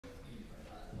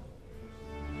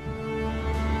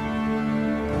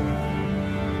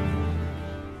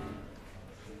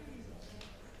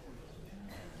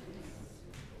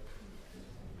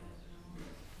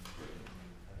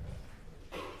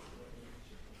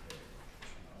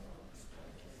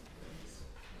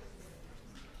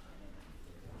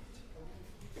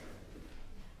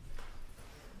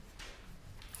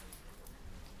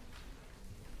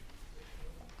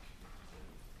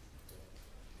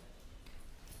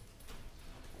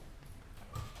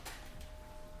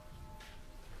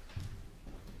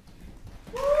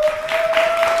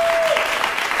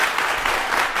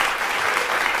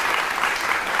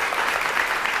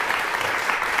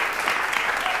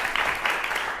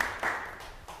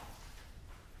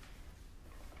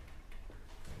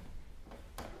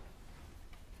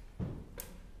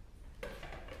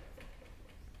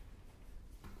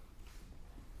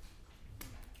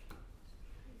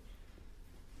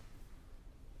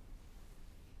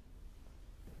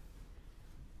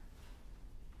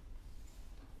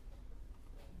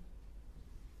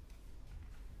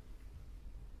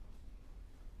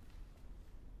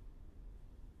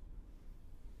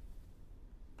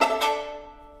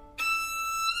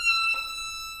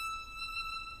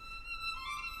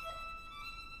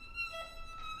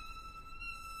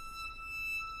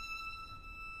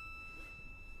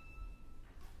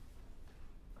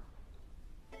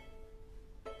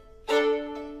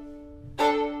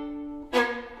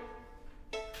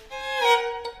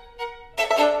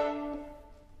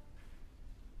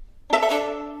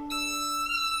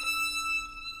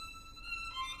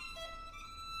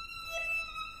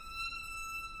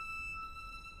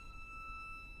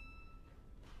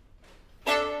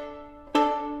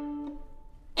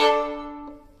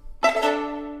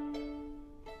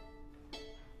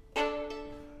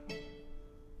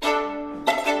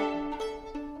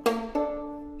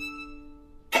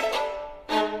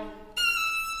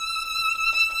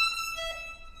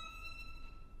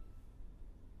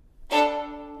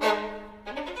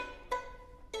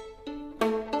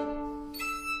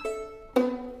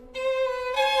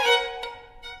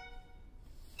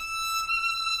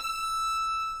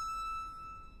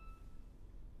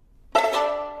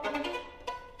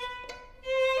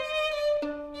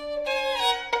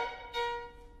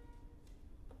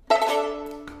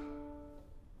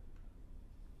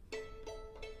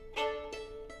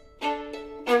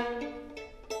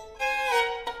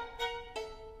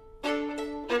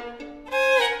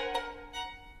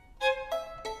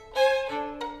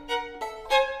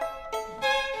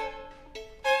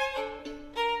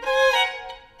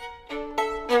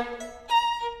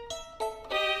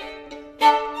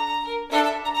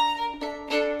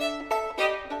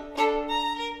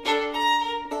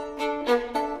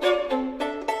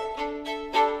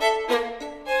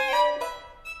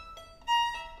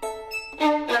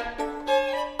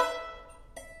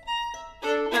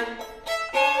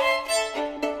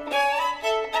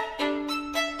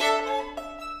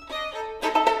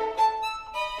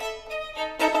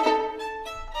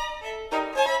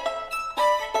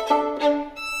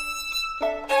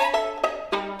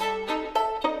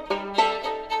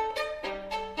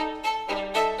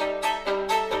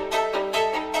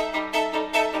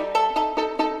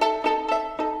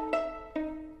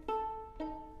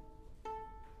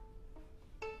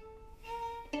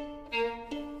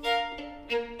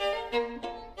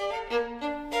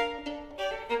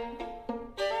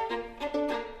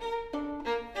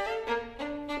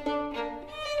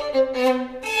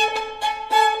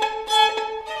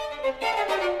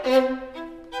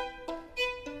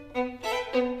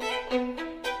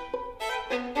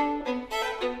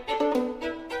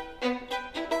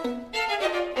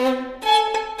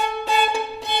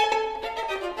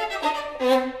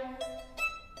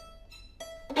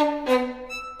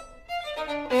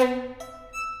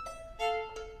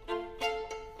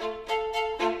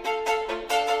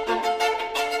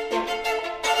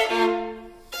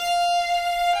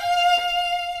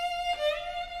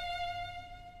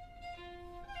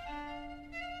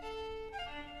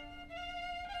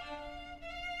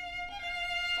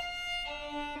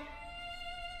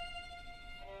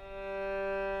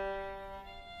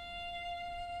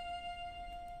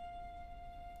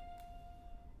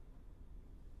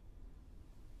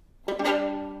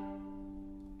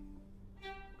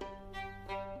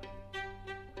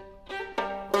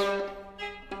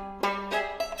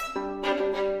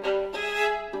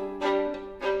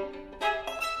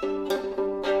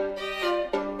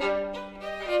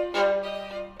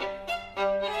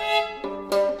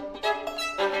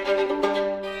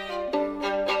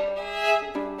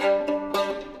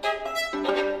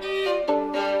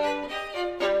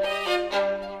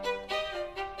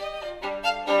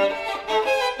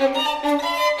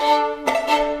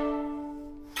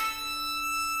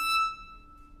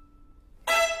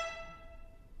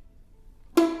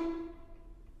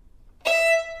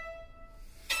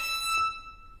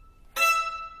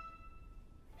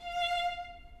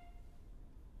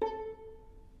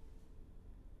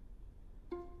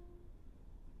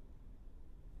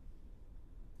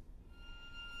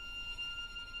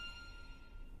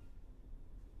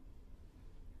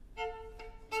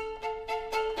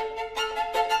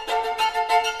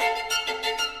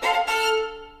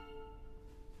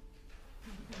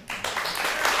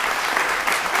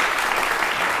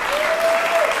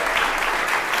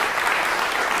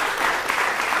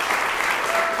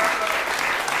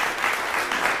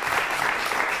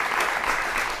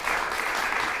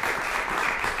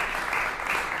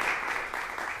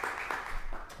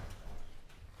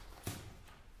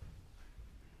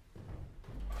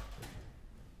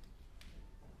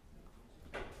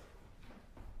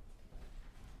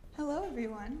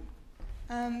everyone.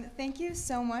 Thank you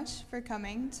so much for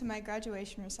coming to my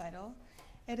graduation recital.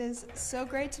 It is so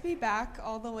great to be back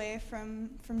all the way from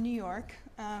New York,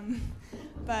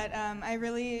 but I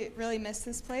really miss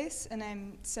this place, and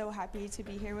I'm so happy to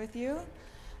be here with you.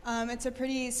 It's a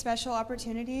pretty special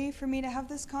opportunity for me to have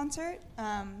this concert.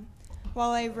 While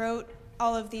I wrote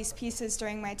all of these pieces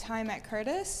during my time at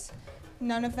Curtis,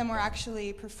 none of them were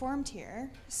actually performed here.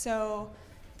 So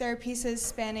there are pieces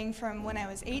spanning from when I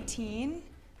was 18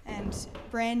 and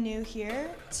brand new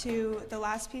here to the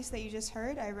last piece that you just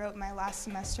heard. I wrote my last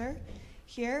semester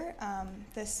here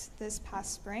this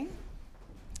past spring.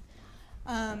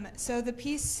 So the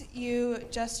piece you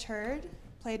just heard,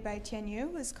 played by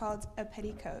Tianyou, was called A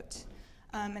Petticoat.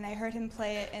 And I heard him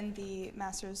play it in the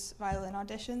master's violin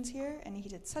auditions here, and he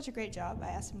did such a great job. I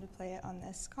asked him to play it on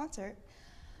this concert.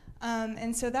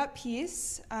 And so that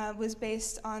piece was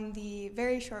based on the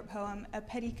very short poem, A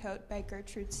Petticoat by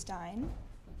Gertrude Stein.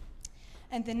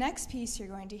 And the next piece you're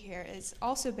going to hear is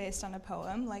also based on a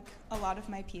poem, like a lot of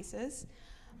my pieces.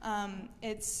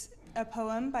 It's a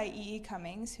poem by E. E.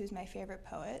 Cummings, who's my favorite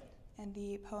poet, and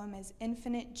the poem is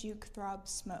Infinite Juke Throb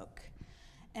Smoke.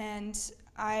 And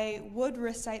I would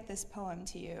recite this poem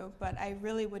to you, but I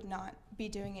really would not be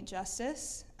doing it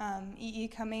justice. E. E.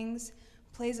 Cummings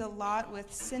plays a lot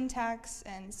with syntax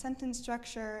and sentence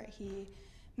structure. He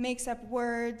makes up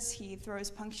words, he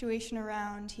throws punctuation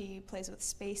around, he plays with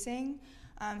spacing.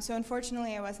 So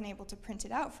unfortunately, I wasn't able to print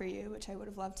it out for you, which I would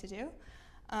have loved to do.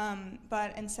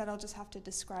 But instead, I'll just have to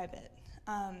describe it.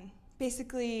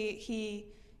 Basically, he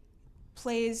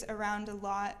plays around a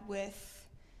lot with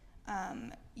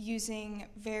using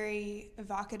very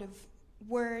evocative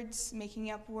words,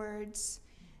 making up words,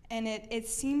 and it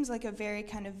seems like a very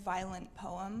kind of violent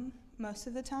poem most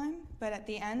of the time, but at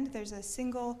the end there's a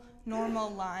single normal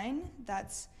line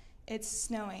that's, "It's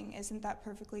snowing, isn't that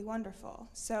perfectly wonderful?"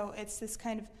 So it's this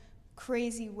kind of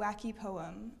crazy, wacky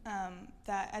poem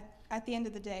that at the end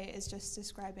of the day is just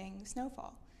describing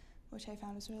snowfall, which I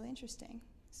found was really interesting.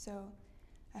 So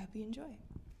I hope you enjoy.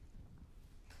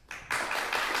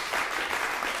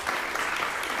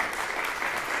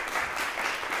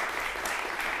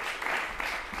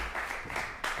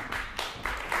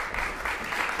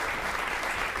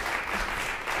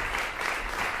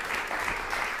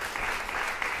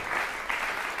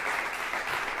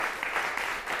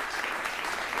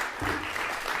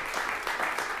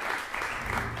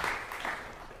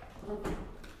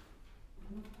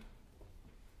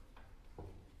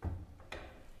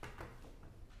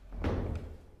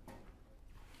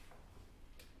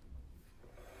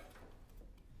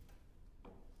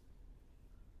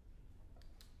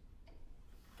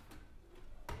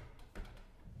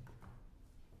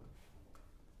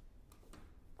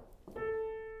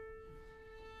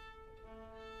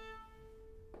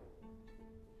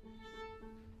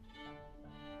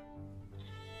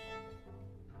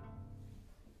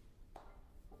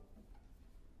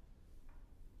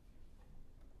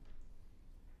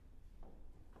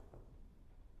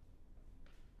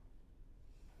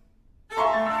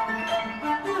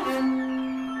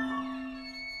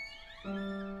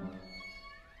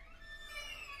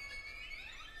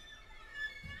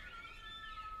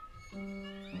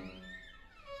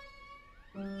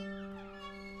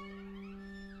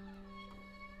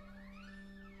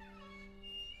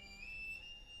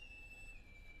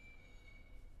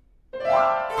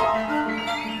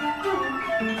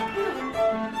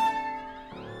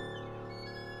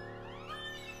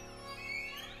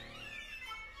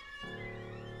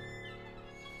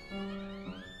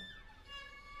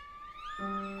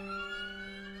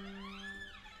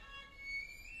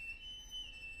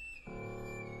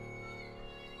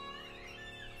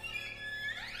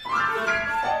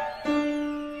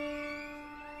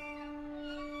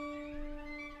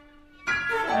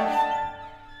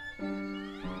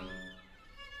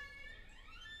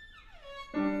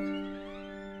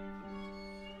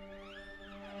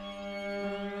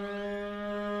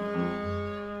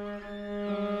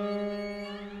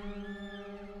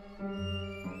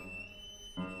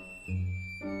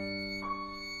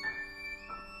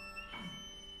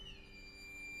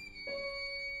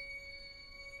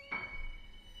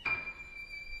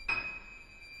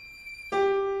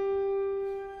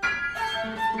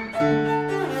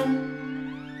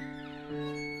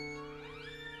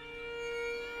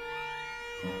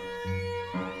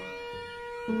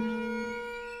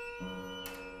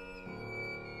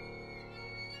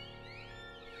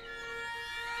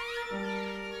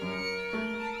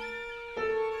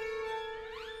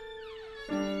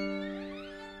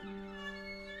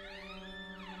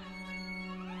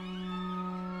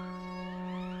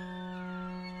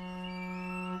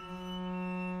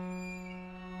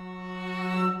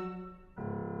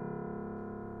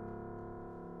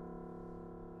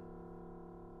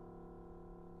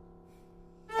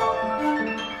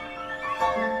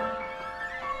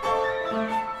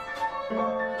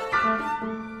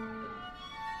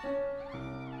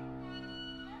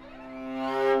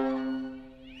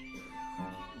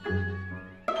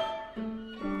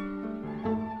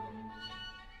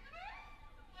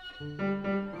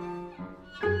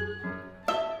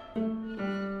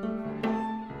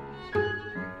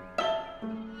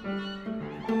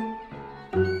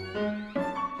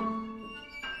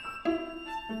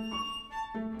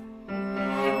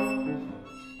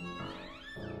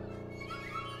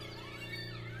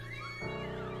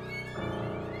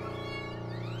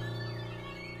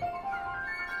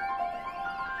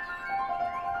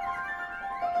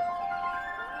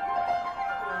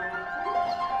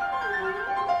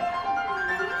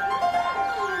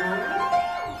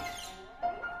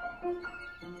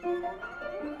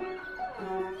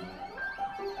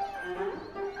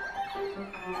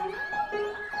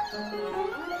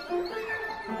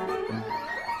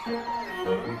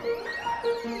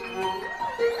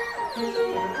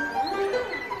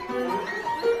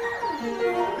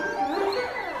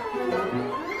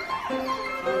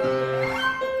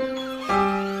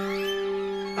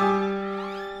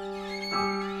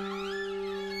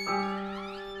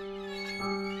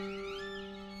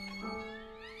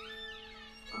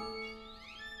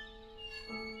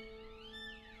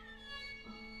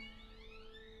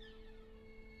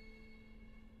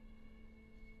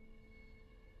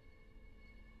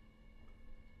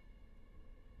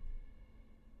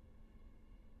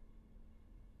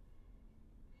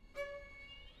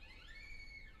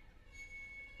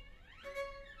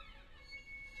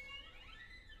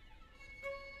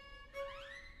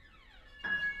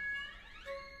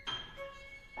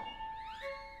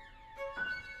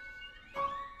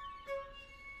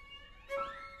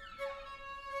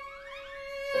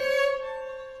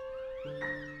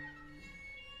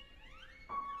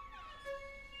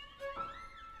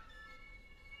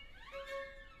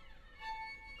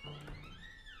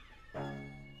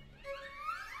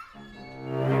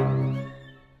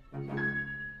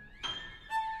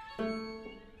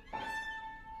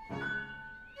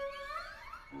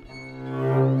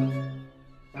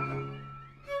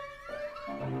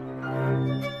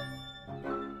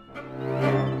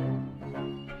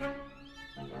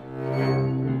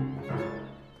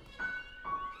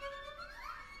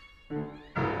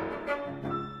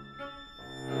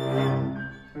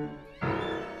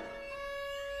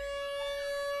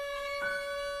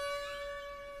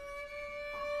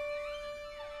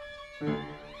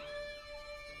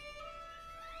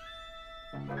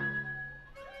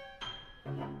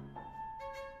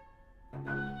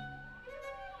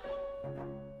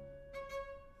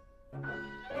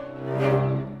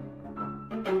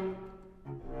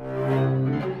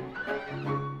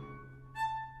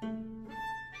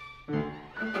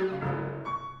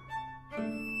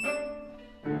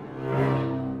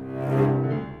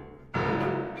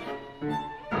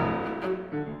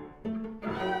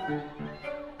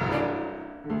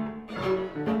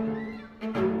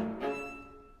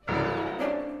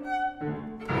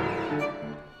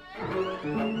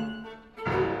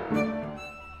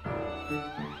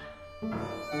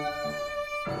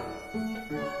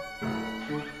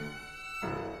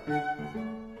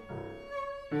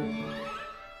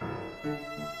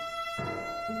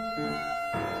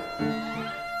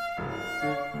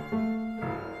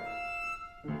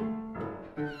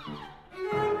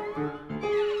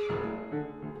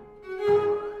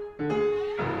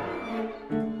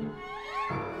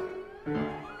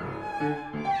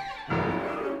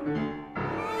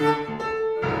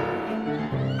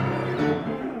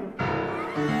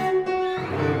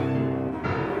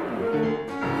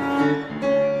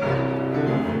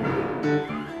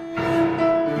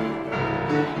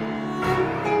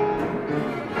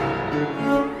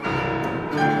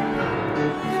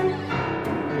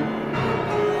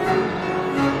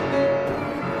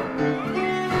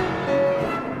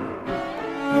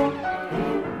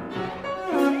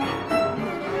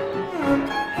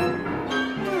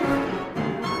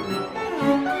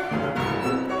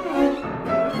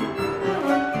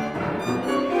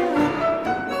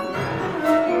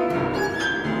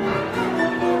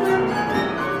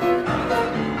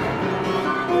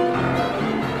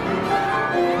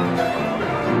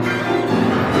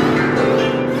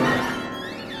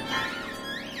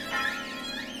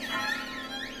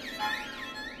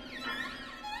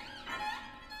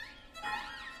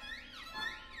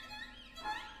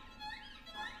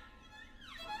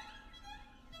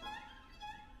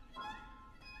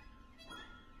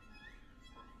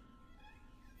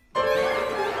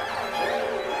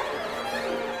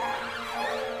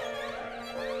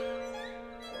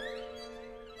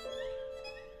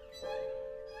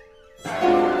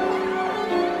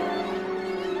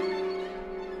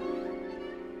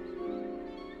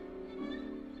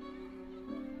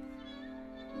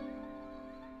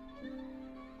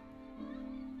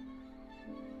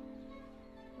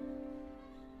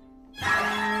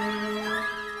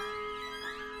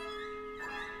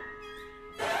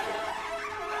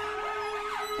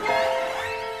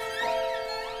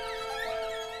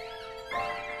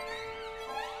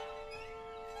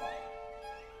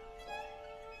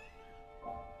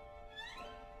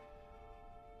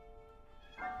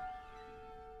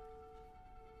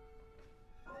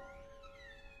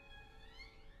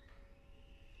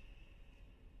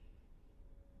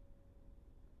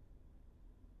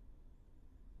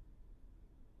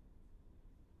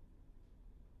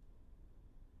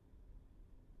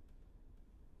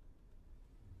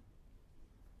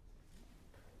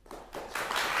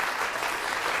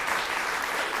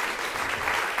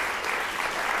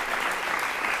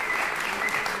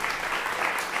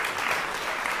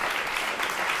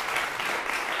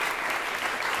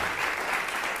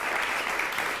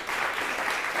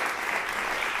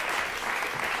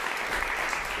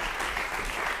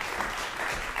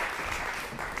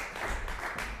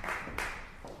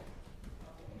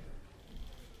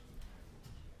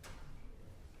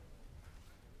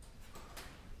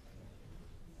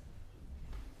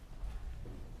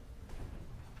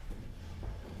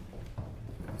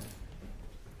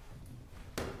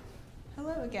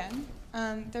 hello again.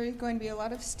 There are going to be a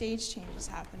lot of stage changes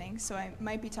happening, so I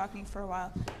might be talking for a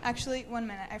while. Actually, 1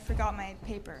 minute, I forgot my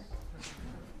paper.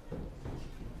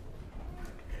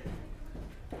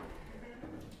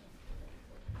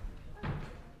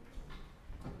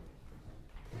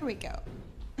 Here we go.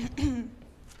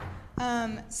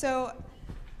 So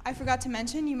I forgot to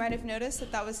mention, you might have noticed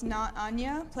that that was not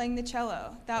Ania playing the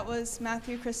cello. That was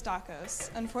Matthew Christakos.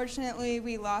 Unfortunately,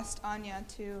 we lost Ania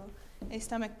to a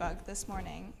stomach bug this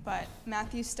morning, but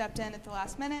Matthew stepped in at the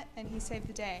last minute and he saved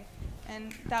the day,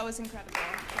 and that was incredible.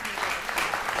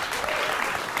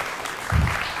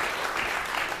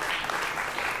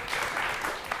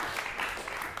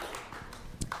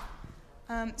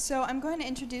 So I'm going to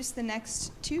introduce the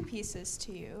next two pieces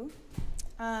to you.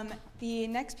 The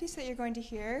next piece that you're going to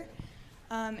hear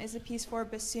is a piece for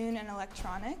bassoon and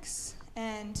electronics,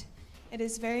 and it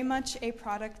is very much a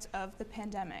product of the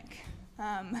pandemic.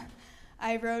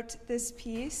 I wrote this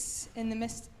piece in the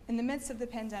midst of the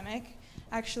pandemic,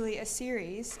 actually a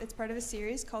series. It's part of a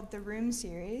series called the Room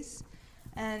series,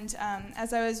 and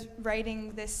as I was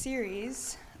writing this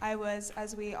series, I was,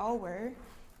 as we all were,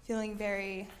 feeling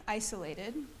very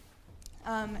isolated,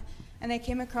 and I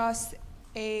came across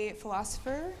a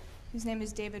philosopher whose name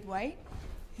is David Whyte,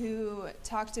 who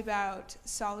talked about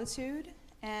solitude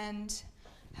and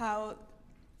how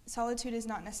solitude is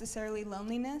not necessarily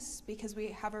loneliness because we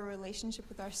have a relationship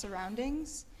with our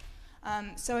surroundings.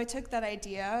 So I took that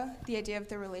idea, the idea of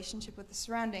the relationship with the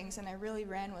surroundings, and I really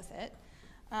ran with it.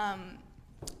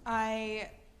 I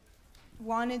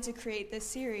wanted to create this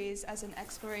series as an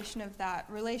exploration of that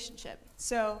relationship.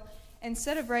 So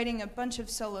instead of writing a bunch of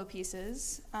solo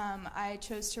pieces, I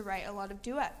chose to write a lot of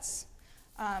duets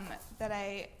that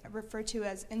I refer to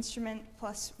as instrument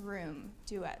plus room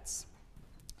duets.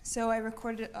 So I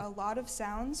recorded a lot of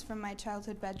sounds from my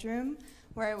childhood bedroom,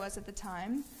 where I was at the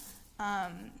time,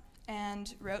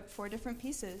 and wrote 4 different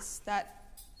pieces that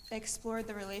explored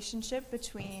the relationship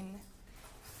between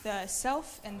the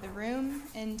self and the room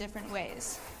in different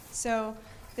ways. So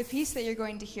the piece that you're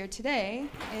going to hear today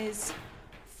is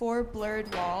 4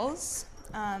 Blurred Walls,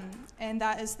 and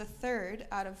that is the 3rd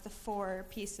out of the 4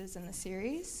 pieces in the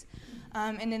series.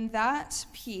 And in that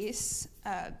piece,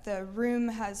 the room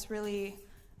has really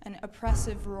an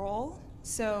oppressive role.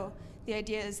 So the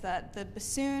idea is that the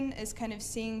bassoon is kind of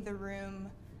seeing the room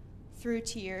through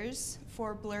tears,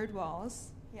 4 blurred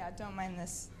walls. Yeah, don't mind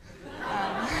this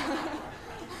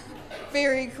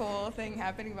very cool thing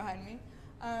happening behind me.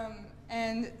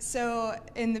 And so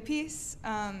in the piece,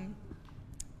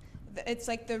 it's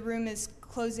like the room is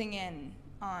closing in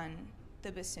on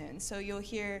the bassoon. So you'll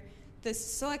hear this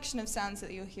selection of sounds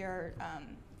that you'll hear,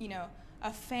 you know,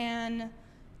 a fan,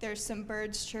 there's some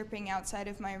birds chirping outside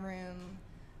of my room,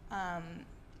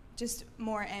 just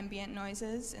more ambient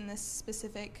noises in this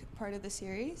specific part of the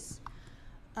series.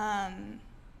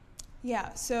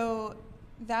 Yeah, so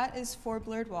that is 4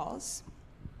 Blurred Walls.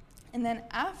 And then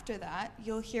after that,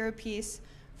 you'll hear a piece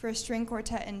for a string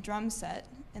quartet and drum set,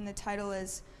 and the title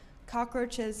is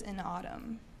Cockroaches in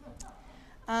Autumn.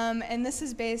 And this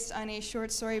is based on a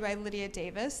short story by Lydia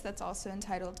Davis that's also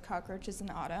entitled Cockroaches in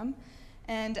Autumn.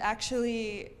 And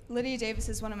actually, Lydia Davis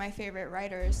is one of my favorite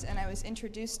writers, and I was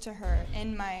introduced to her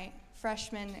in my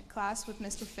freshman class with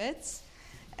Mr. Fitz.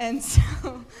 And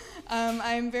so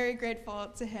I'm very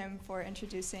grateful to him for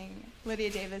introducing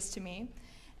Lydia Davis to me.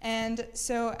 And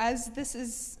so as this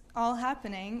is all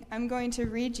happening, I'm going to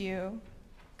read you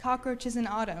Cockroaches in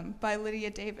Autumn by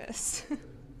Lydia Davis.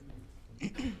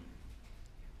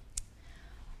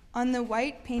 On the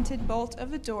white painted bolt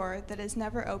of a door that is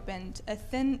never opened, a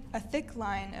thick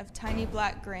line of tiny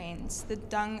black grains, the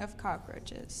dung of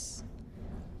cockroaches.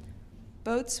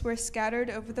 Boats were scattered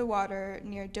over the water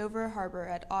near Dover Harbor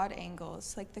at odd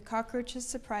angles, like the cockroaches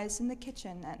surprised in the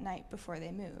kitchen at night before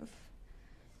they move.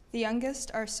 The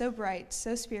youngest are so bright,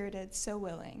 so spirited, so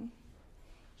willing.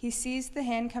 He sees the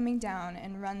hand coming down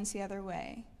and runs the other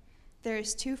way. There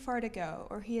is too far to go,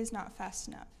 or he is not fast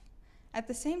enough. At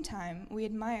the same time, we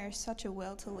admire such a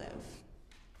will to live.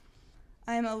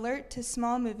 I am alert to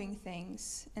small moving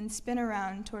things and spin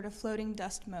around toward a floating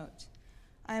dust mote.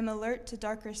 I am alert to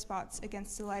darker spots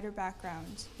against a lighter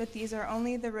background, but these are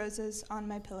only the roses on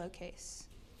my pillowcase.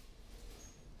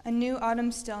 A new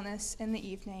autumn stillness in the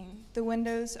evening. The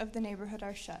windows of the neighborhood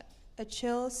are shut. A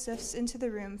chill sifts into the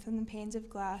room from the panes of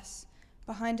glass.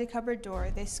 Behind a cupboard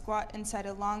door, they squat inside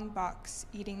a long box,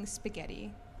 eating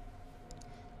spaghetti.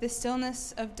 The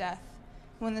stillness of death,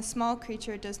 when the small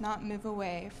creature does not move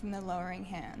away from the lowering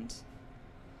hand.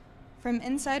 From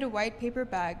inside a white paper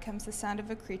bag comes the sound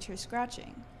of a creature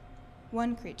scratching.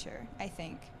 One creature, I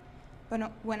think.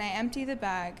 But when I empty the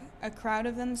bag, a crowd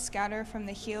of them scatter from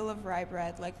the heel of rye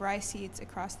bread like rye seeds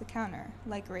across the counter,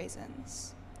 like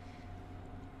raisins.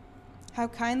 How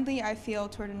kindly I feel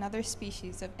toward another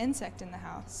species of insect in the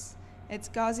house. Its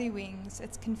gauzy wings,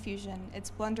 its confusion, its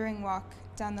blundering walk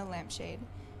down the lampshade.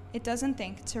 It doesn't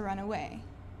think to run away.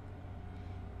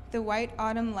 The white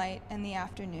autumn light and the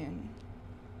afternoon.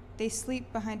 They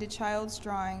sleep behind a child's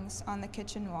drawings on the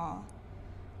kitchen wall.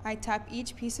 I tap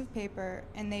each piece of paper,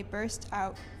 and they burst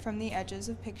out from the edges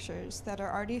of pictures that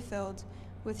are already filled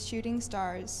with shooting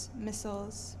stars,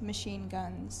 missiles, machine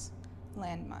guns,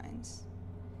 landmines.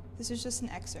 This is just an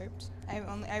excerpt.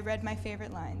 I read my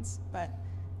favorite lines, but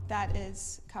that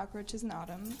is Cockroaches in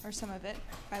Autumn, or some of it,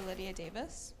 by Lydia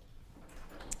Davis.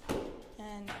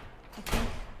 And I think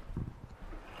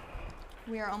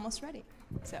we are almost ready.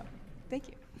 So, thank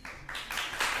you.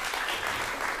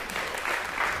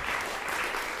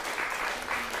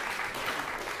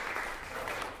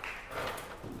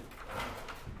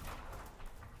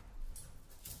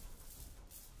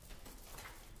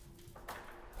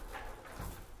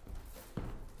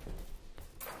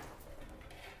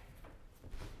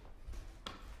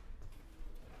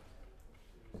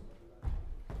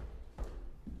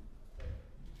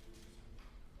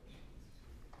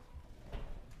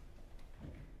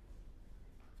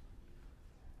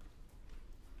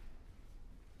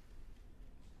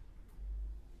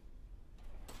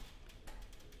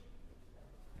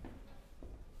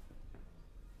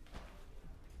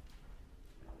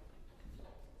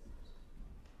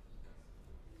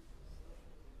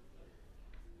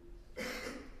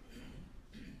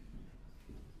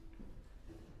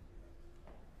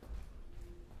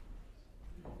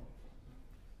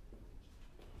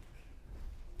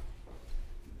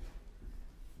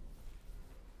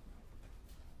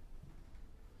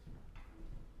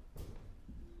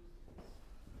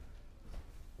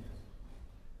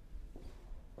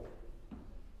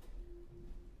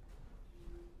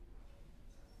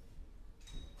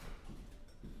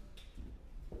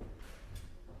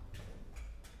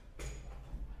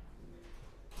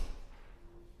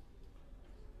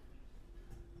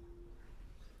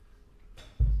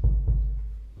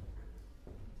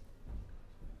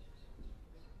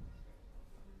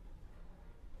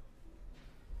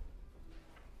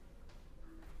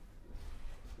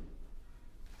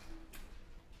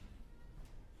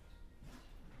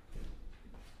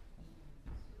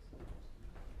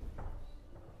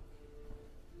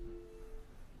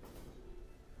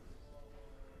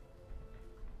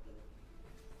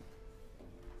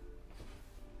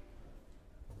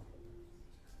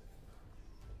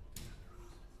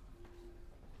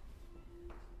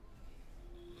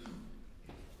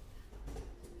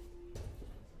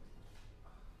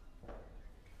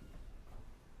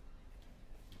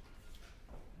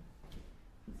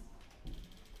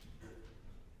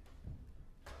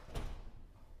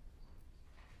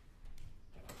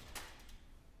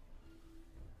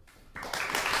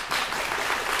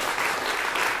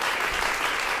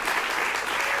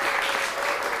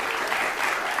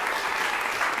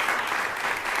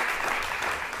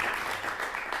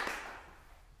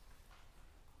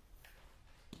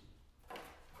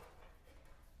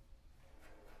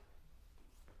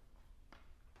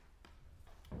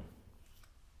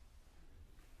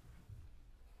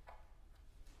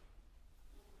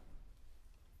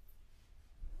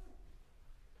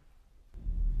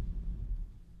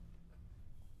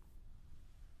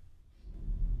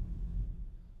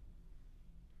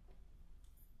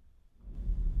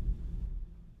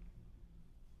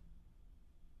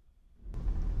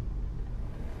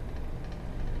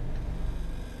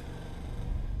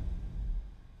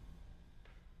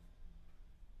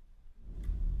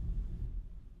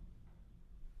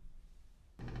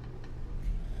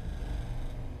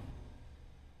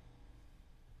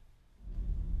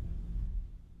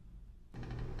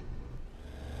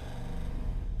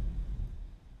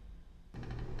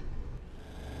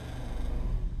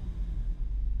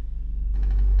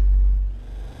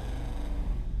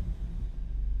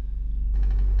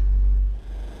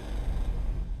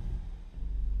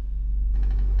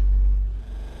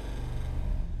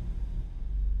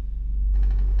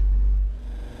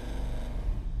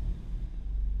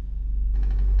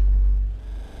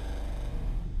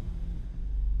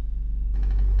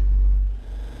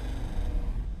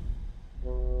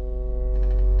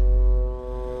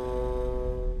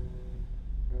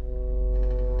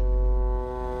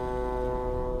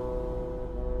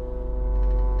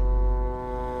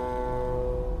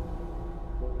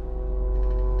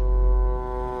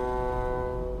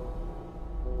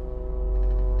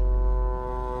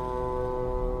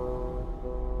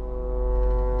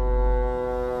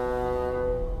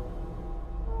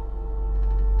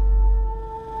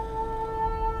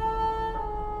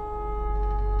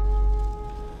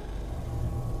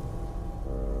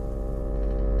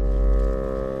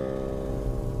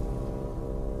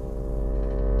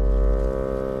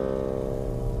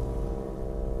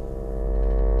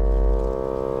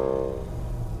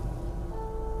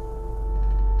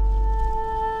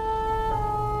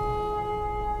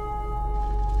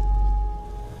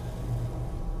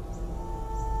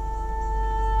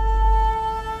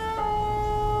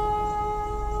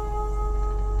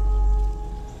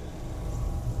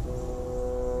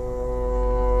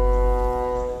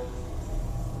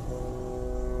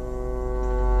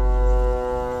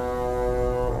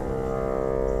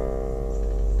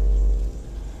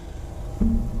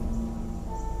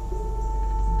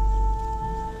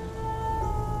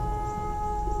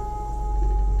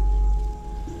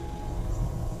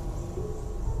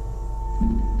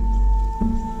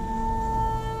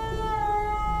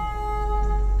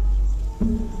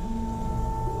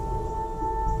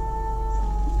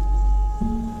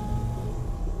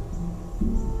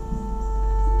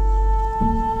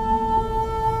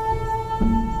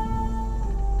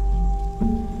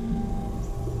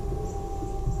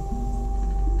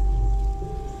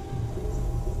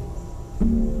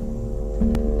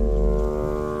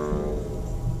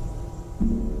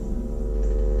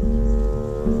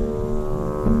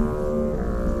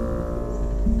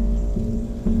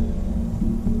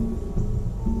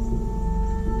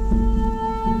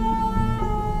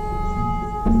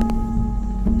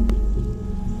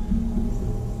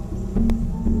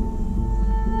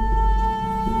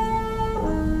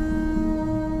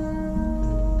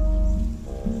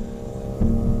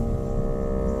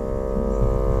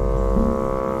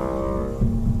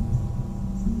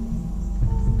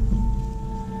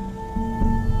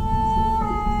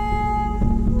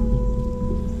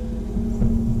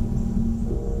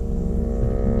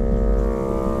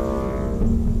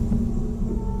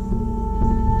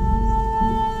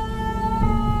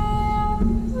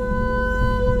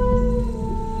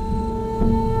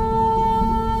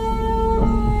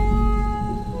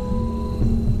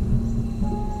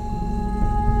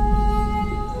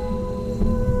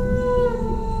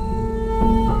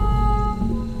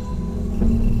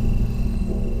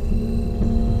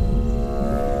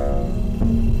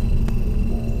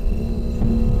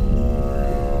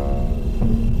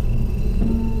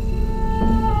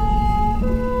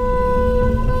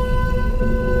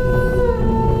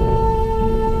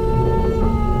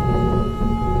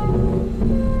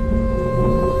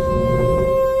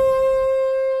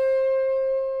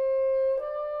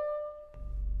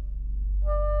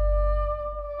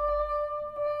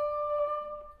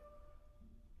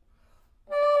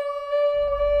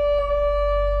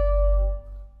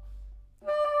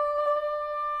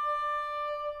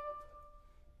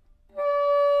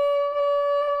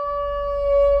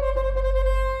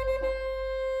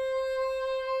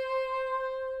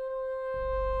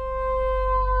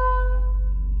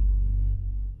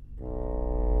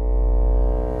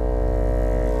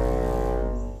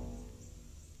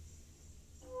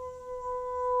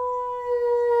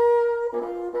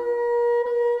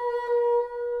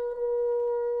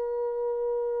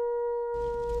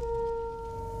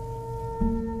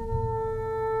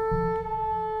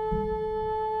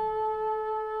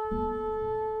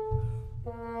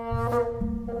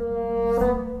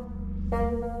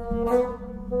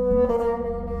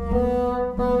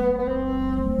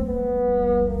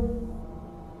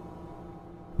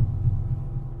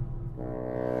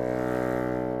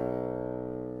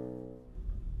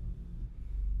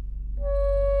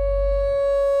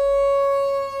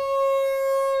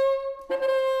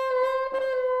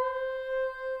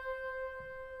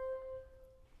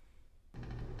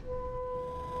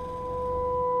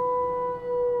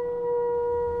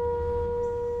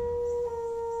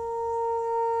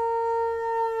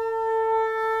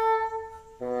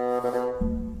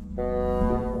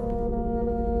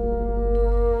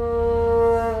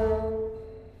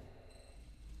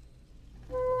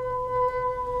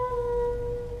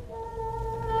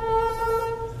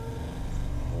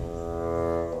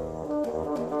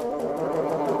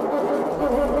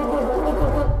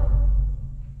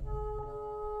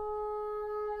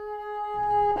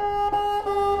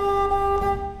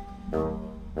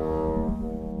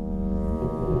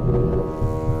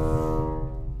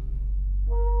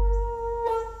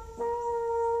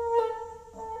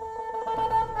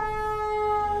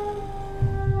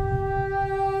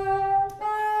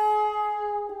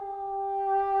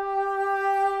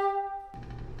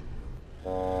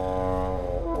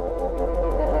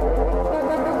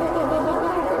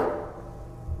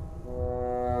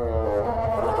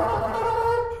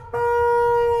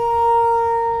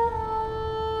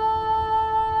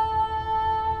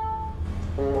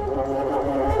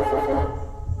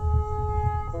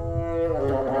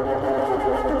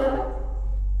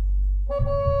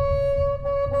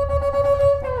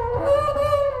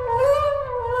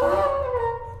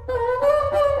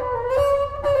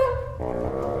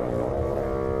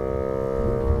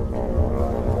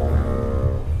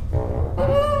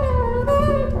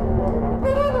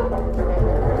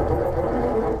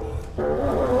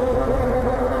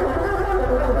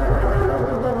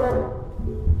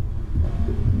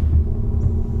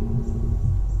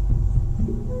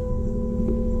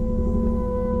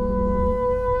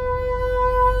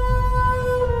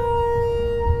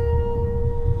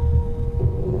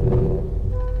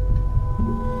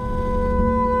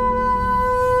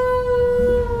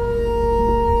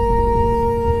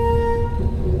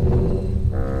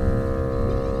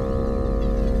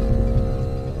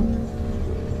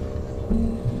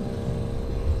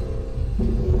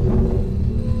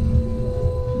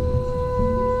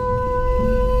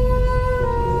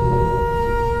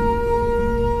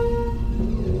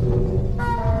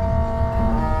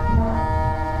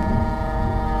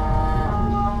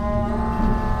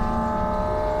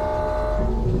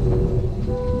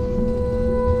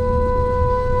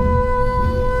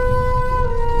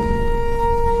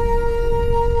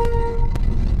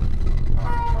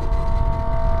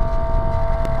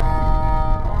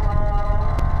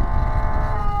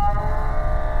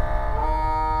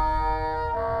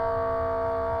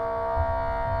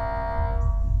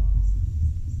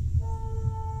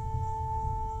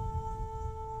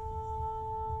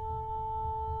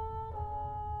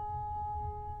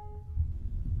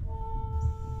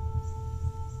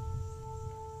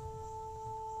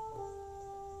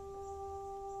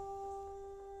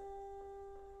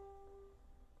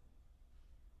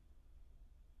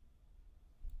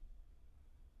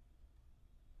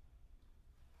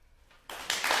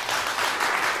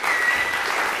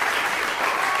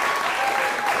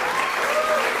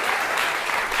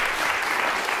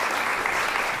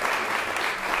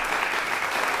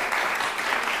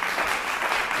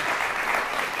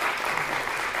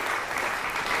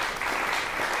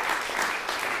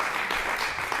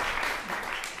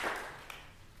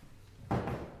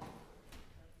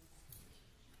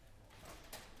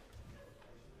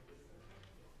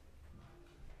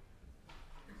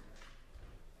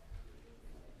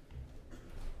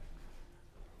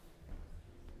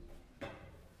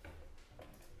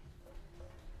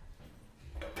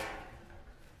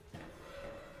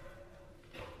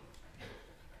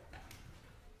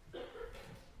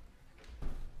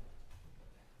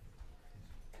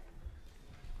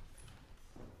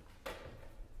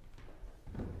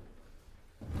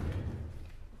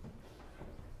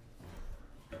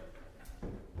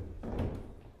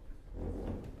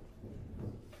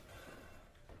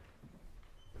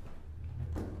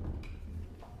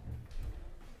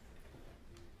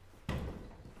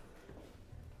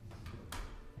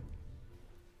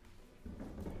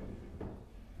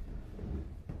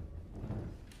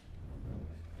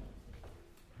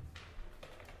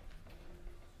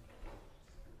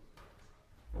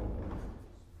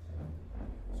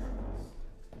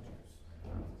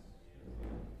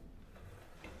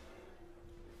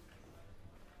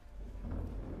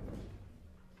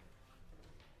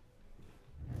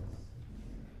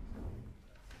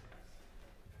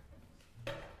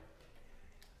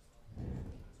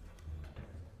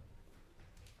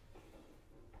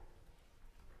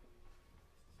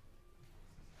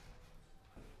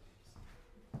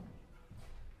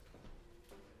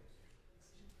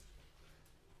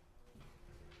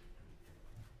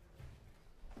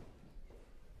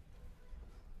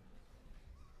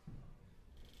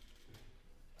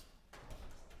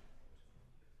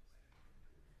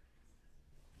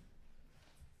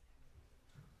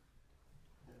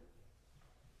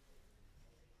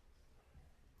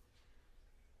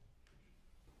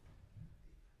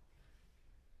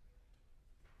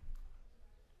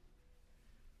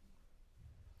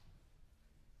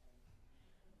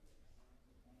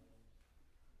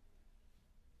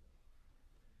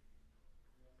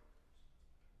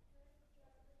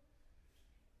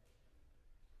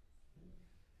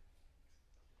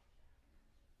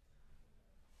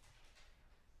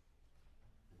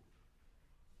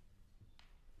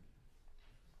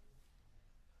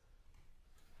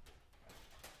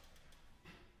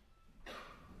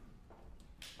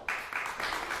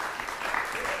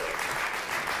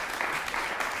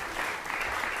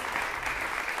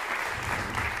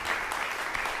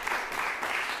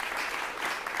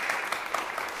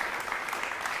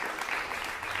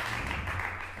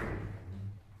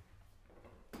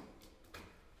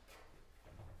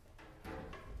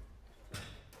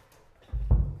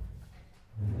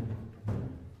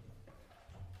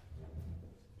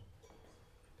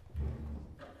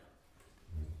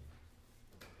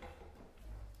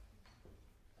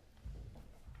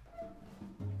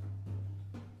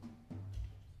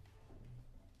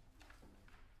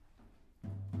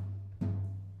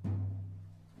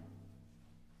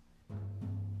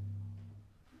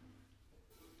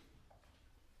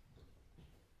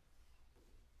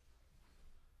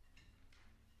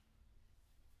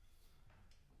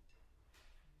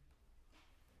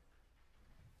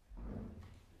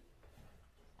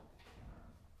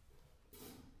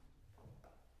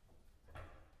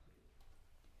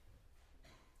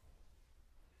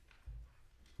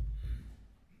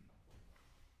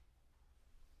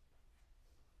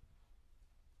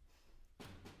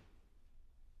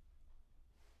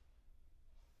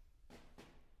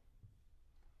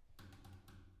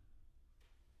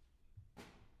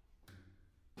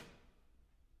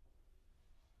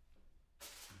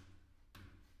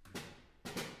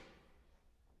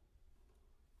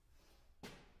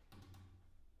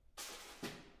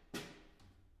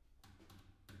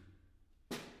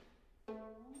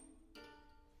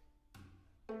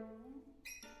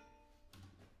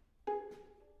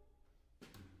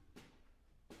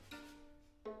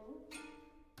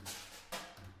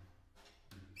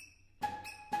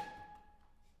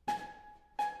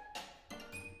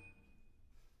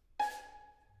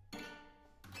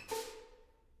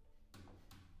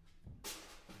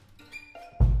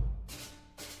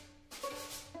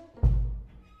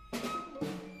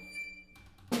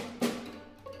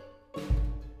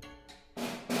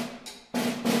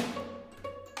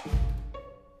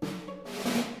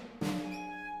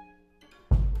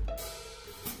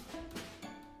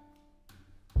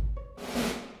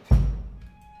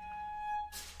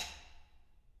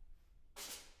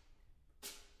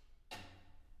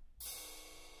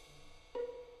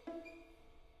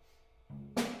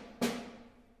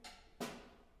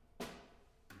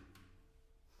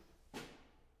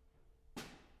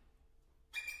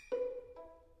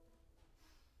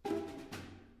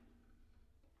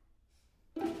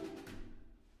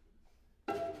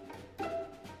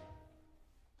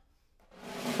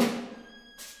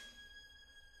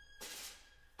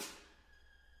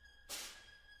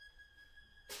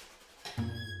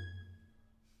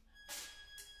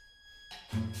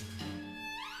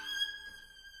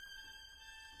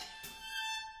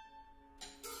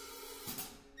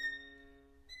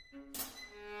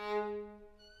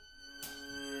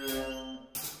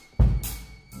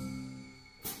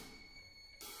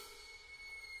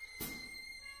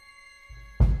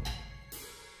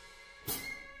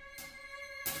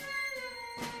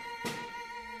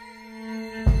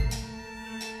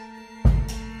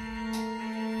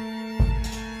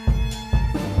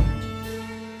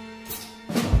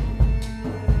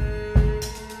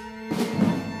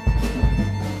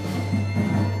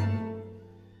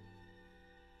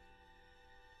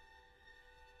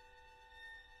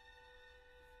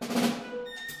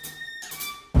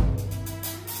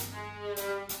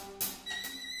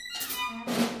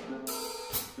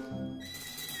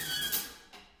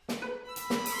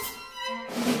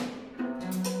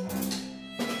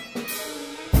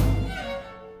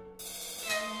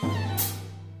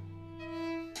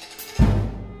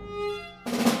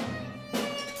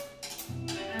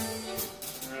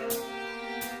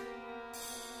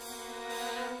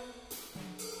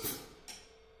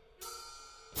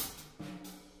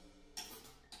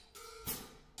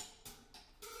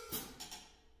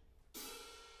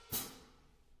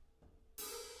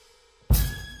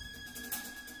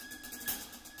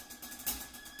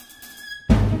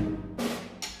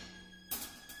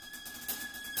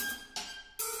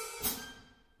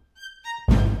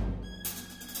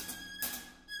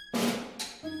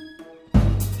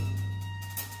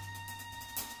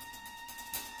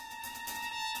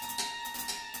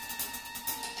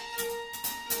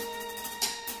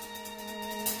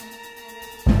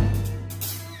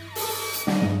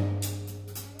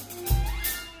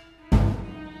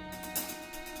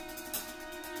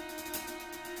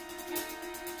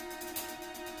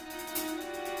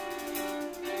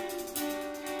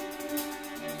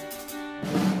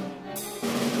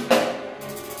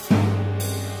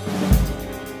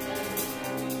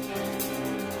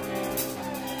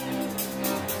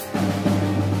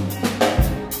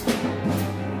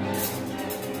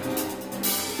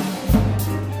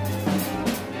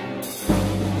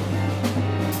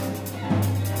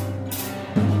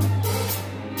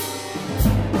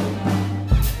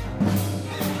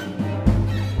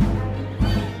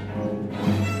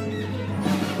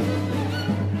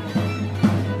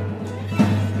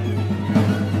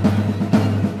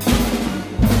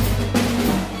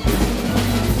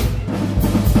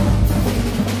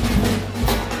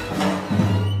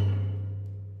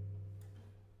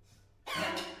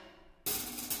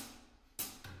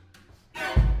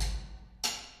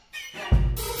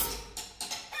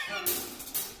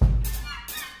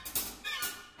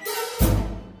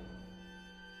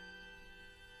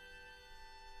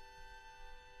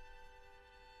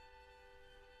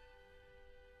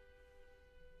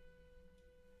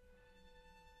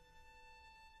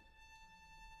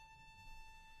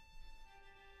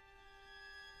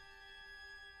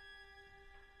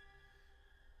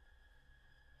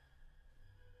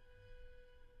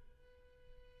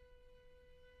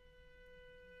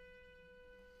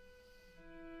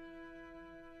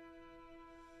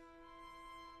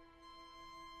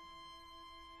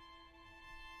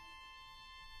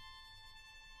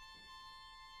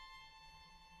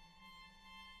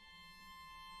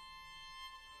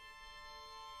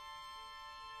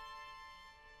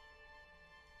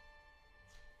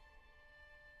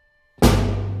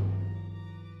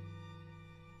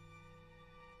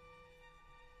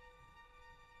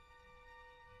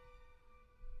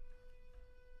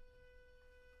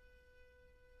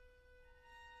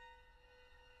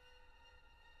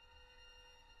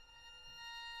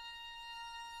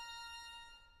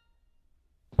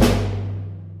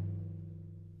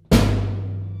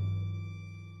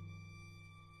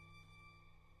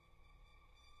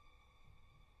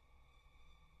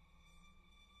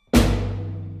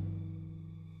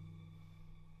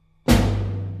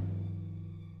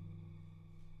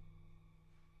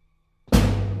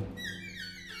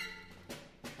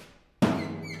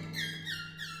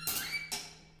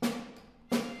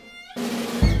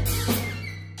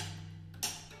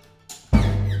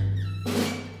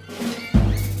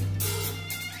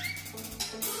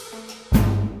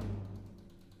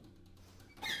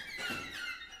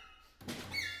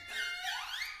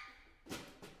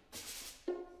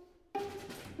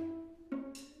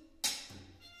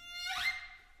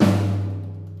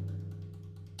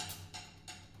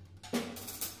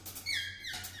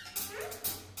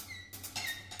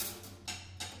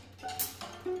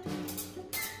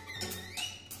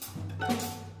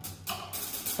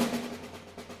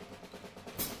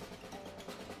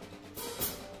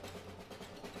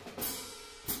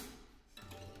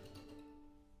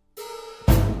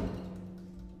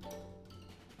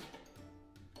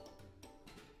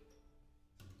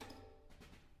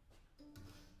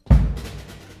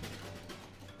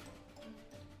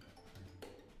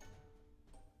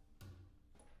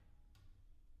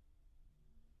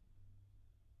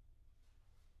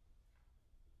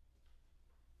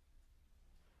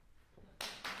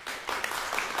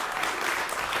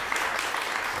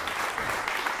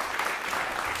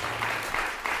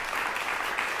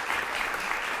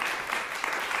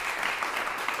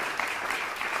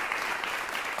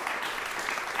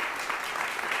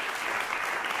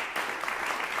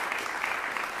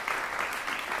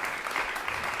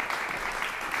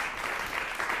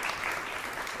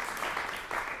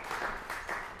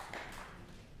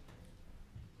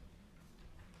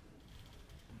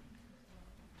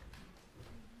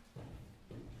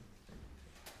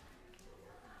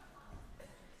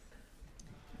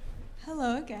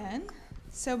 Hello again.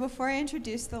 So before I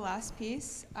introduce the last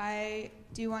piece, I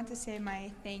do want to say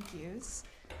my thank yous.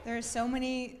 There are so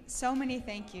many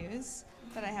thank yous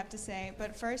that I have to say,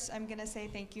 but first I'm going to say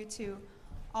thank you to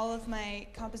all of my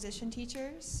composition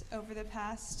teachers over the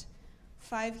past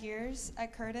 5 years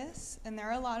at Curtis, and there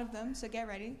are a lot of them, so get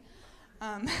ready.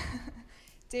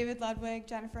 David Ludwig,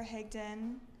 Jennifer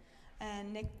Higdon,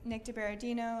 and Nick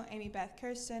DeBerardino, Amy Beth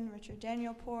Kirsten, Richard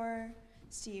Daniel Poor,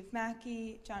 Steve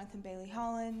Mackey, Jonathan Bailey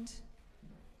Holland.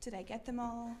 Did I get them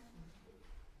all?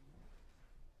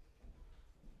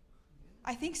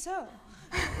 I think so.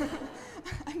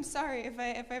 I'm sorry if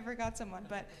I forgot someone,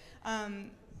 but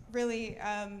really,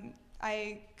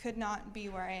 I could not be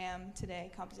where I am today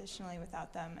compositionally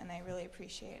without them, and I really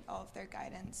appreciate all of their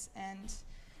guidance,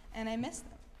 and I miss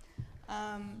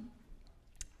them.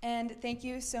 And thank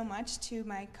you so much to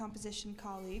my composition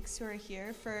colleagues who are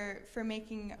here for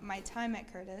making my time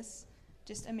at Curtis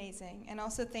just amazing. And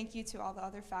also thank you to all the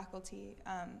other faculty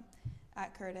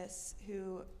at Curtis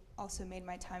who also made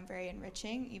my time very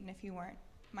enriching, even if you weren't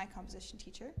my composition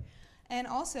teacher. And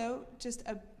also just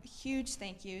a huge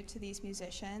thank you to these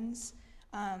musicians.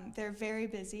 They're very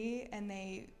busy and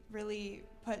they really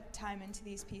put time into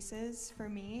these pieces for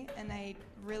me, and I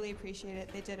really appreciate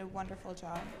it. They did a wonderful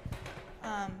job.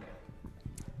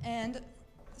 And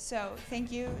so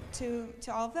thank you to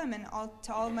all of them, and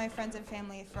to all of my friends and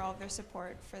family for all of their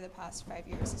support for the past 5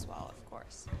 years as well, of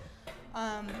course.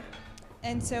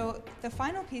 And so the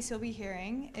final piece you'll be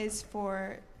hearing is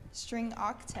for string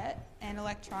octet and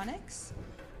electronics.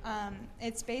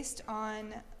 It's based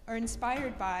on, or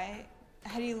inspired by,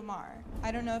 Hedy Lamarr.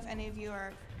 I don't know if any of you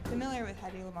are familiar with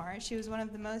Hedy Lamarr. She was one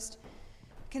of the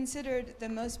considered the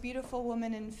most beautiful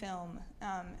woman in film.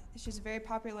 She's a very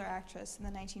popular actress in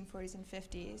the 1940s and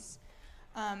 50s.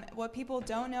 What people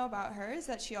don't know about her is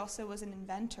that she also was an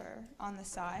inventor on the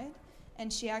side,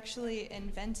 and she actually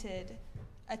invented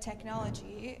a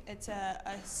technology. It's a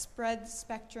spread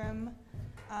spectrum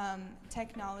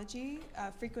technology,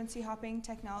 frequency hopping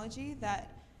technology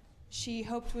that she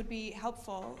hoped would be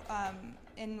helpful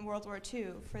in World War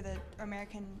II for the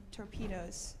American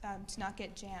torpedoes to not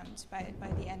get jammed by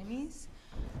the enemies.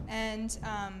 And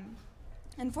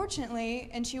unfortunately,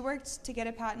 and she worked to get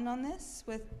a patent on this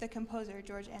with the composer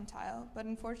George Antheil, but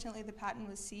unfortunately the patent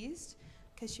was seized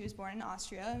because she was born in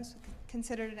Austria and was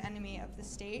considered an enemy of the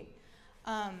state.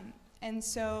 And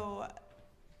so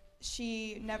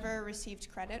she never received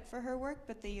credit for her work,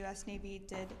 but the US Navy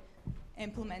did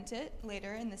implement it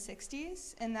later in the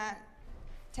 60s, and that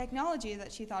technology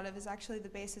that she thought of is actually the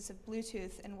basis of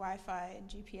Bluetooth and Wi-Fi and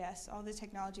GPS, all the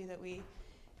technology that we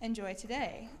enjoy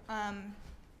today.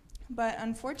 But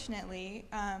unfortunately,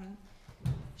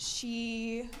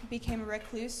 she became a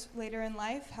recluse later in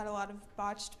life, had a lot of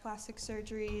botched plastic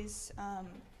surgeries,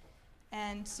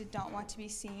 and did not want to be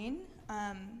seen.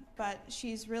 But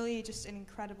she's really just an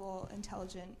incredible,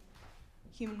 intelligent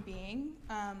human being.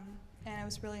 And I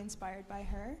was really inspired by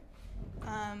her.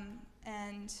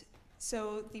 And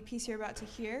so the piece you're about to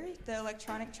hear, the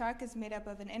electronic track, is made up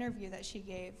of an interview that she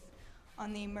gave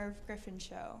on the Merv Griffin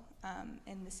show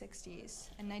in the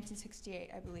 60s, in 1968,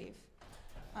 I believe.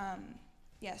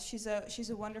 Yes, she's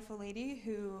a wonderful lady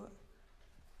who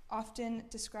often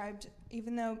described,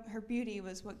 even though her beauty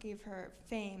was what gave her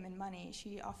fame and money,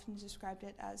 she often described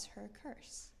it as her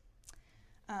curse.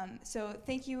 So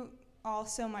thank you all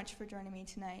so much for joining me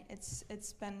tonight.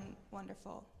 It's been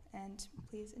wonderful, and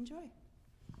please enjoy.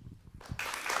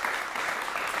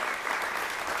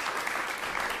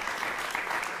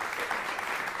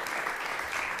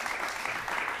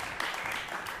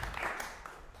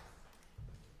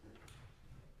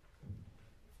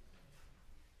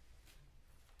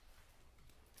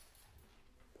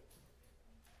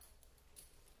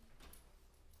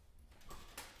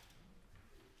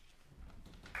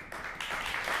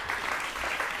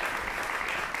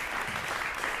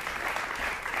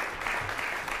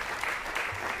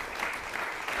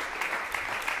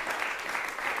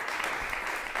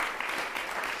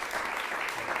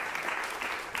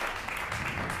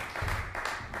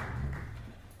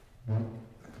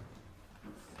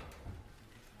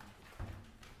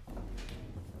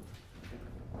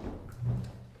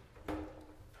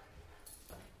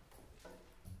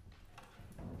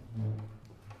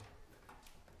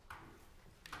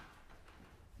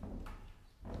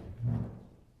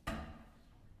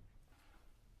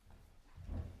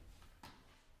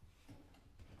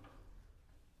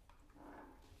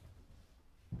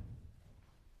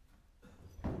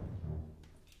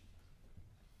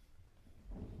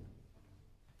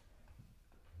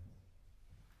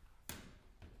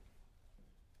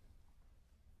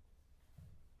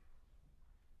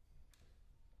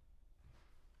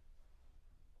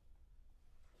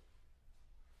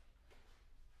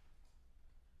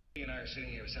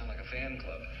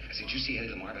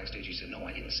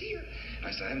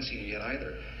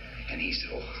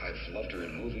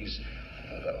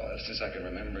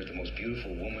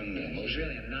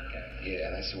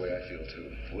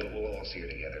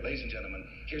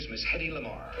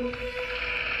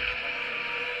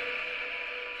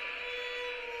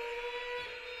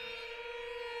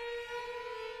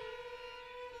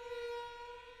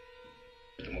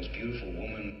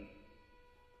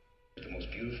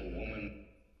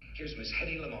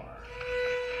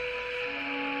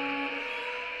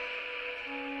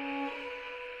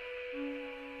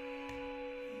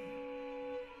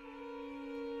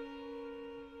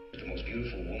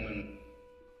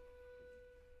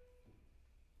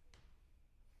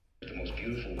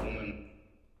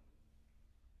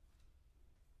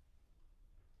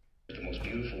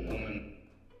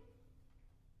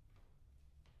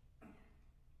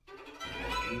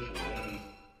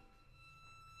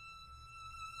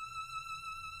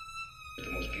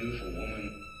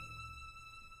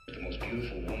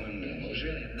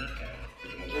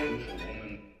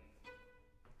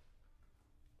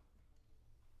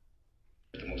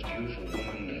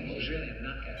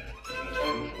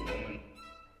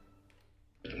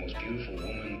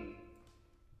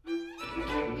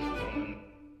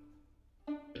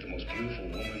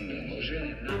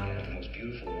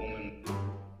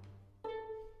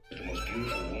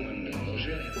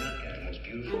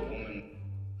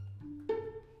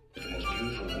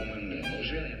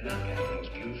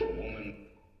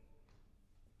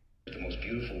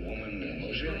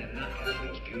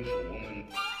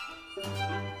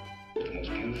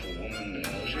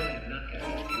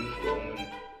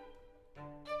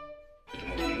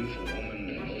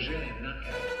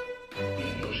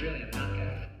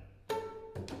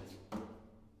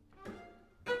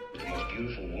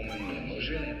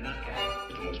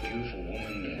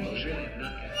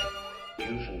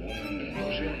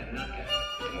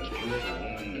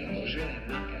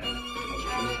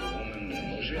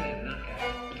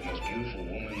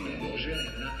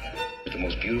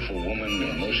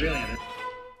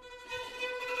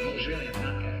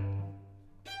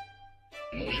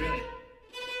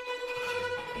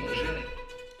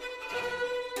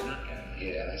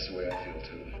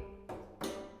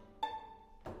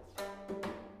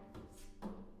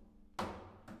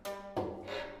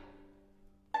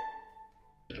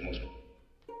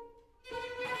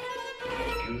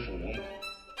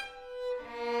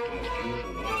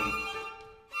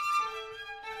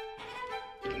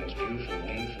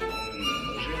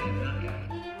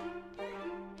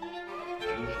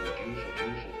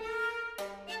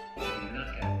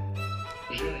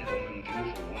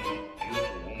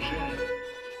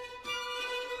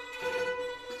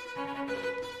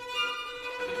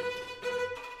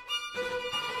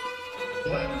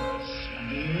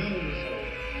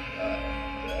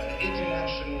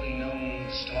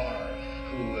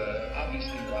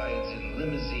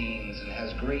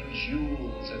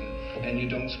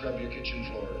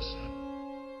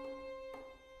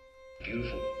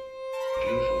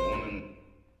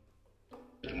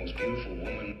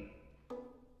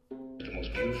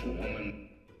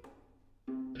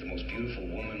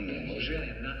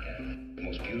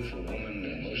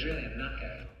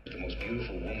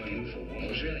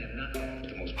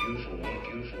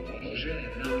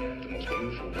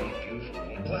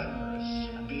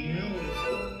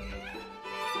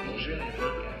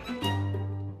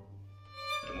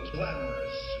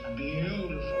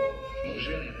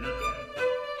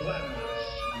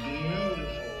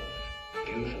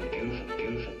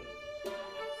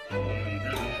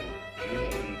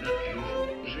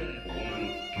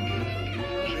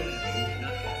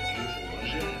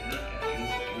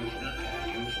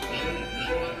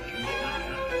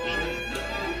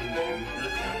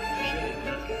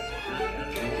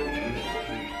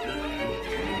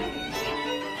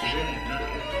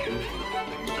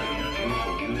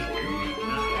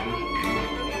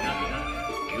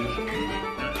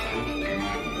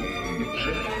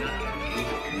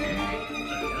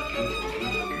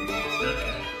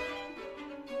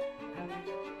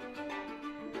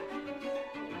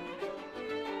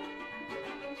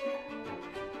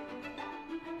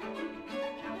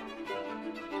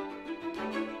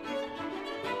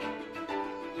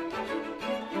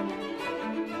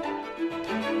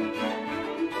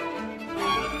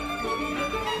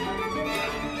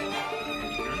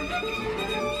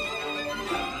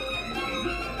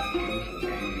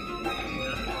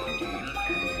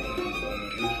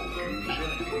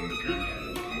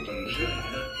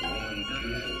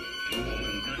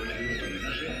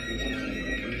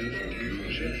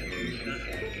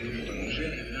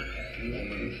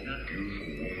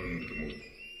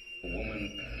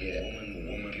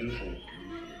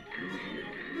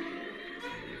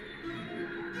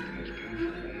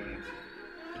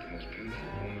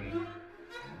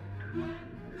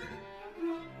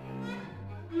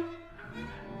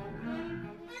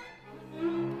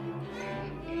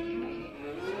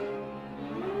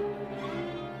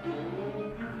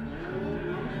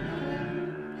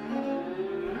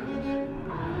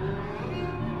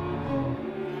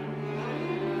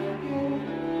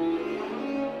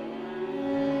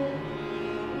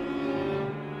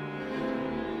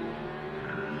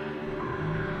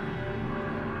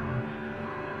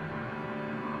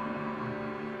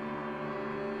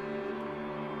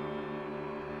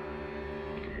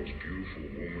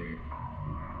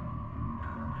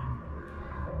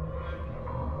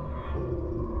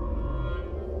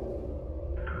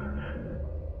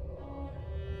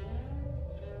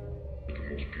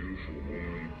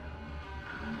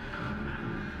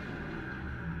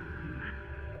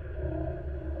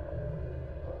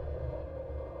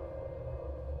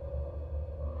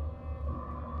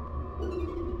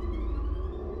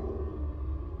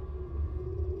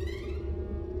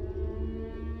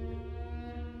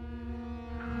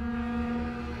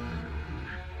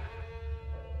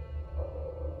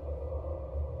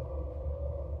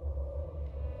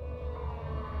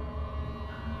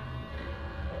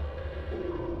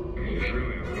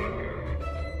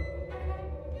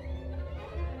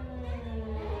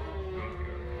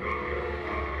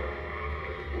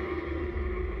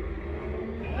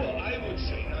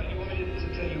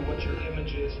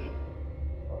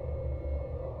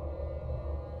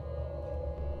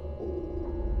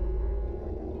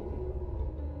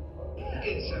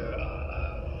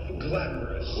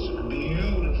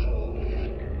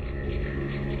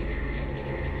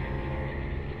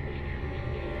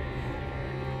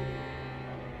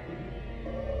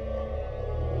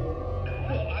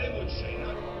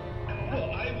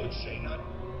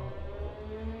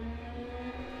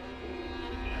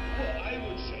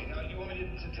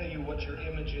 tell you what your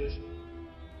image is.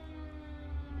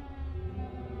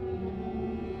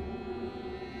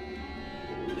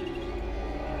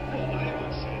 Well, I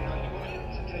would say now you want him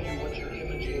to tell you what your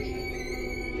image is.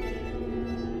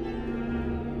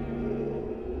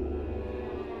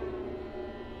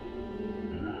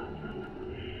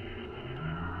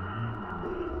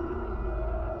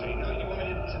 Say now you want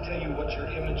him to tell you what your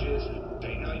image is.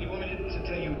 Say now you want him to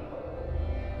tell you.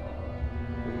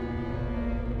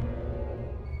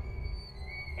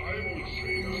 I would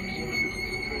say now you want him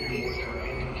to tell you what your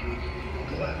image is.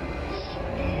 Glamorous,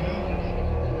 beautiful.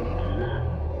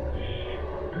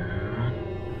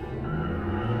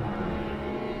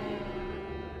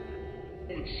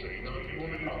 I would say now you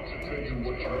want him to tell you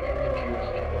what your image is.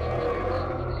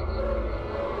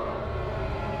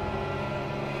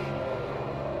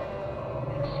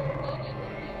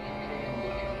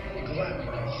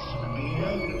 Glamorous,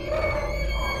 beautiful.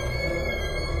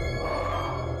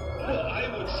 Well, I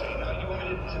would say now you want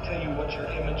me to tell you what your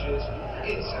image is.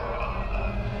 It's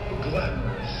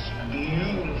glamorous,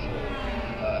 beautiful,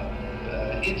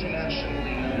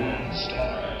 internationally known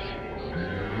star.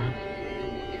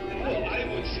 Well, I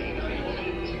would say now you want me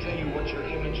to tell you what your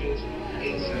image is.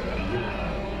 It's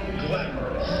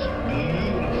glamorous,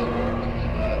 beautiful,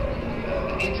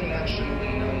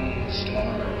 internationally known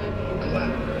star.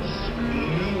 Glamorous,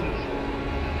 beautiful,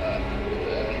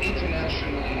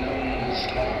 internationally known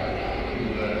star who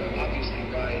obviously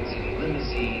rides in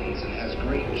limousines and has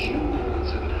great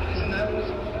jewels. And isn't that what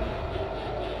it's all about?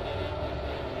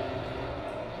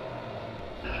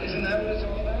 Isn't that what it's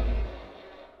all about?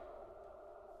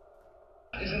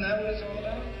 Isn't that what it's all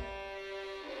about?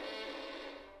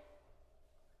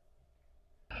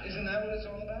 Isn't that what it's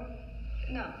all about?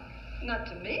 No, not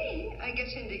to me. I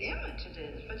guess in the image it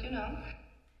is, but you know,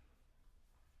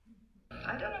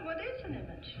 I don't know what is an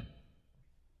image.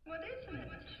 What is an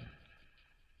image?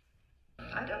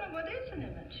 I don't know what is an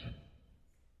image.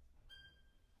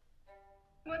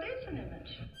 What is an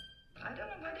image? I don't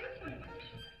know what is an image.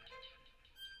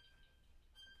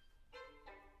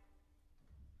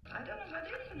 I don't know what is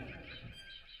an image.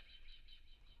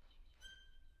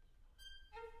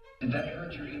 Did that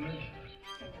hurt your image?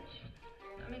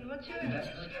 I mean, what's your Did image?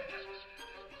 that hurt?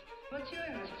 What's your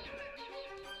image?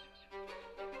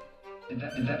 Did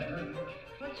that hurt?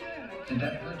 What's your image? Did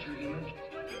that hurt your image?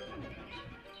 What is an image?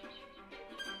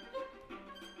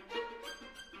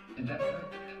 Did that hurt?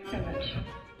 Image.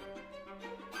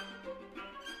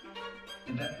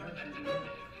 Did that hurt your image?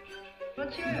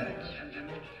 What's your Did that image? hurt your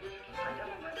image? I don't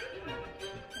know what is an image.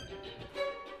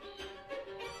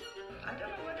 I don't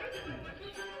know what is an image.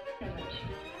 Image.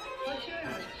 What's your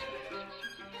image?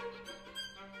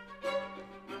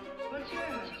 What's your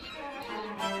image?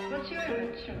 What's your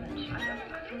image? Image. I don't know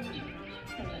what is an image.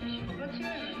 Image. What's your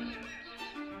image?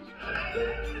 I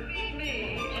like to be me,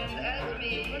 and as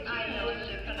me, I know a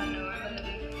different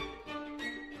normality.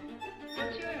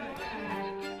 What's your image?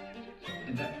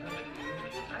 Did that hurt your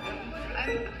image? I don't know what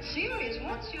I'm serious.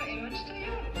 What's your image to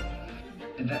you?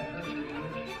 Did that hurt your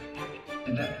image?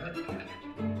 Did that hurt?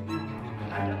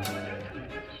 I don't know what is an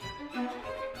image.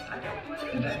 I don't know what is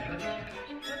Did an that image. hurt?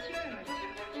 What's your image?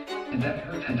 Did that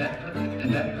hurt? Did that hurt? Did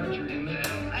that hurt your image?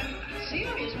 I'm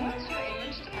serious. What's your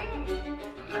image to you?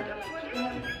 I don't know what is an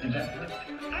image. Did that hurt?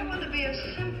 I want to be a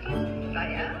simple, I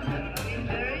am a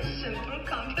very simple,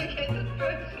 complicated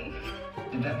person.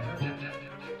 Did that hurt?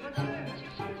 What's your image?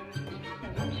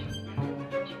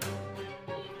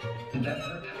 Did that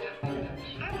hurt?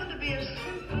 I want to be a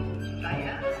simple, I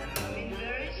am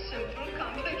very simple,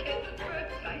 complicated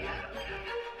person. I am.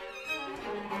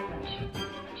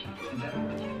 Did that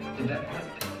hurt? Did that hurt?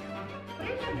 What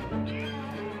is an image?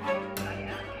 I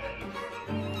am.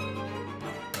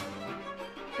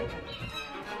 Image.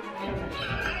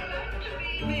 I like to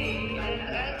be me, and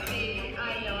as me, I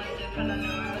know I'm different than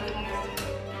normality.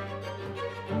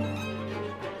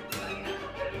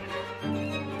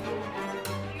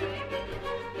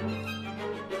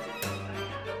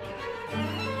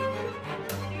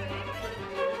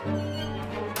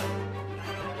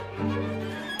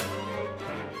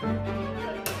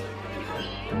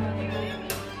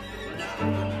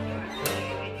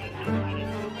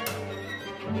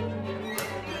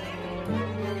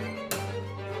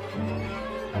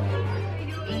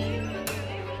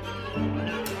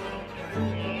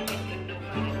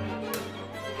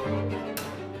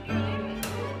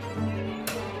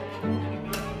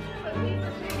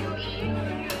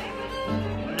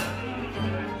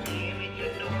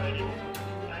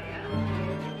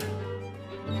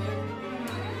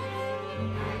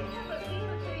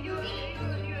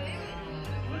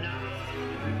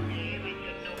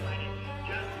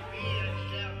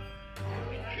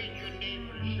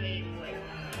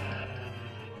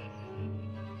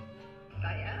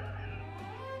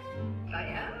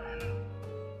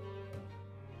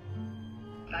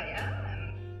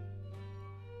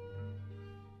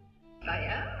 I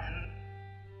am.